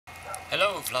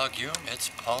Hello Vlogium, it's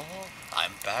Paul.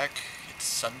 I'm back. It's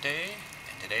Sunday,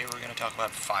 and today we're going to talk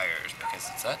about fires because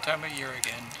it's that time of year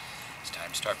again. It's time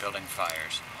to start building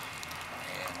fires.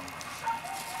 And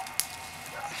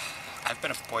I've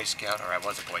been a Boy Scout, or I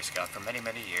was a Boy Scout for many,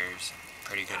 many years.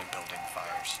 Pretty good at building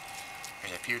fires.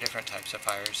 There's a few different types of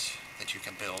fires that you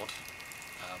can build.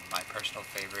 My personal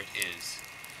favorite is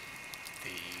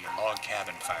the log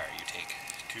cabin fire. You take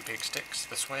two big sticks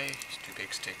this way, two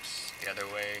big sticks the other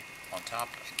way on top,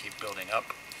 and keep building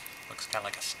up. Looks kind of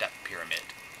like a step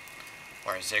pyramid,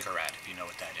 or a ziggurat if you know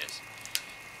what that is.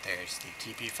 There's the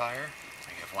teepee fire.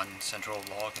 You have one central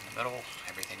log in the middle,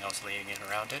 everything else leaning in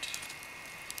around it.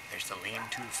 There's the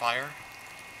lean-to fire,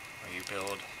 where you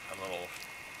build a little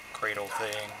cradle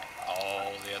thing.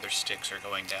 All the other sticks are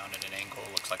going down at an angle.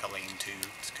 Looks like a lean-to.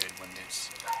 It's good when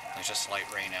there's a slight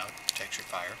rain out. Protects your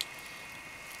fire.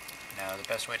 Now, the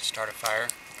best way to start a fire,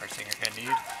 first thing you're going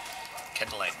to need,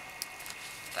 kindling.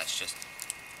 That's just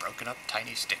broken up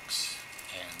tiny sticks,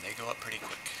 and they go up pretty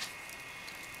quick.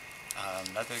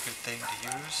 Another good thing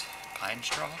to use, pine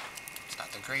straw. It's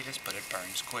not the greatest, but it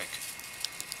burns quick.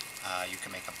 You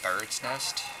can make a bird's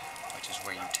nest, which is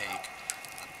where you take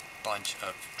a bunch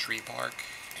of tree bark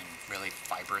and really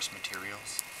fibrous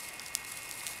materials.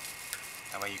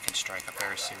 That way you can strike a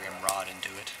ferrocerium rod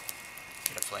into it.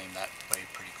 Get a flame that way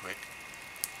pretty quick.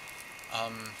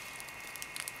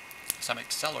 Some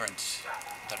accelerants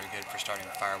that are good for starting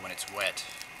a fire when it's wet.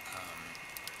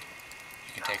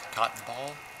 You can take a cotton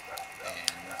ball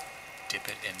and dip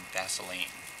it in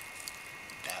Vaseline.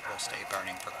 That will stay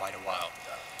burning for quite a while.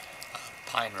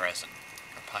 Pine resin,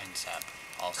 or pine sap,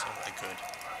 also a good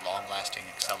long-lasting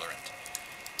accelerant.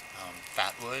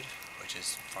 Fat wood, which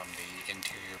is from the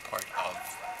interior part of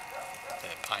the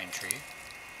pine tree,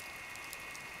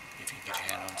 if you can get your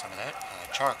hand on some of that.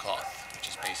 Char cloth, which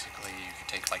is basically, you can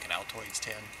take like an Altoids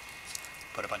tin,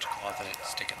 put a bunch of cloth in it,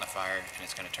 stick it in the fire, and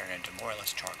it's going to turn into more or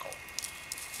less charcoal.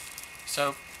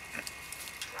 So,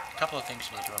 a couple of things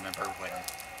you need to remember when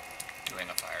doing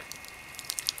a fire.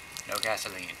 No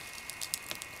gasoline.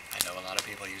 I know a lot of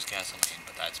people use gasoline,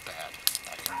 but that's bad.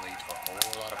 That can lead to a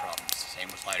whole lot of problems. Same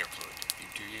with lighter fluid. If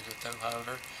you do use it though,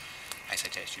 however, I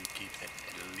suggest you keep it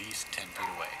at least 10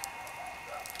 feet away.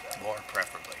 More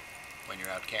preferably. When you're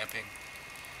out camping,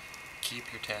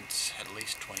 keep your tents at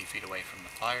least 20 feet away from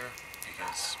the fire,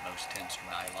 because most tents are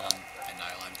nylon, and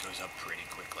nylon goes up pretty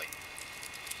quickly.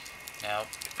 Now,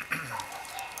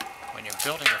 when you're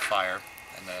building a fire,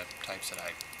 and the types that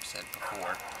I said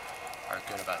before are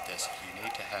good about this, you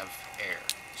need to have air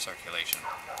circulation,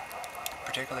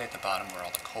 particularly at the bottom where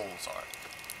all the coals are.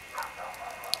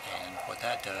 And what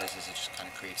that does is it just kind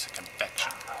of creates a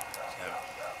convection. So,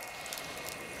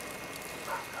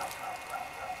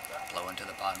 blow into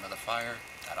the bottom of the fire.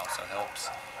 That also helps.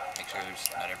 Make sure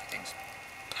that everything's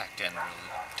packed in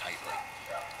really tightly.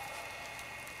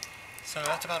 So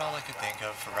that's about all I could think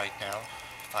of for right now,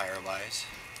 fire-wise.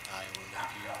 I will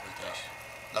leave you with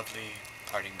a lovely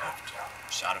parting gift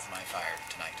shot of my fire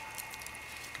tonight.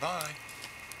 Goodbye!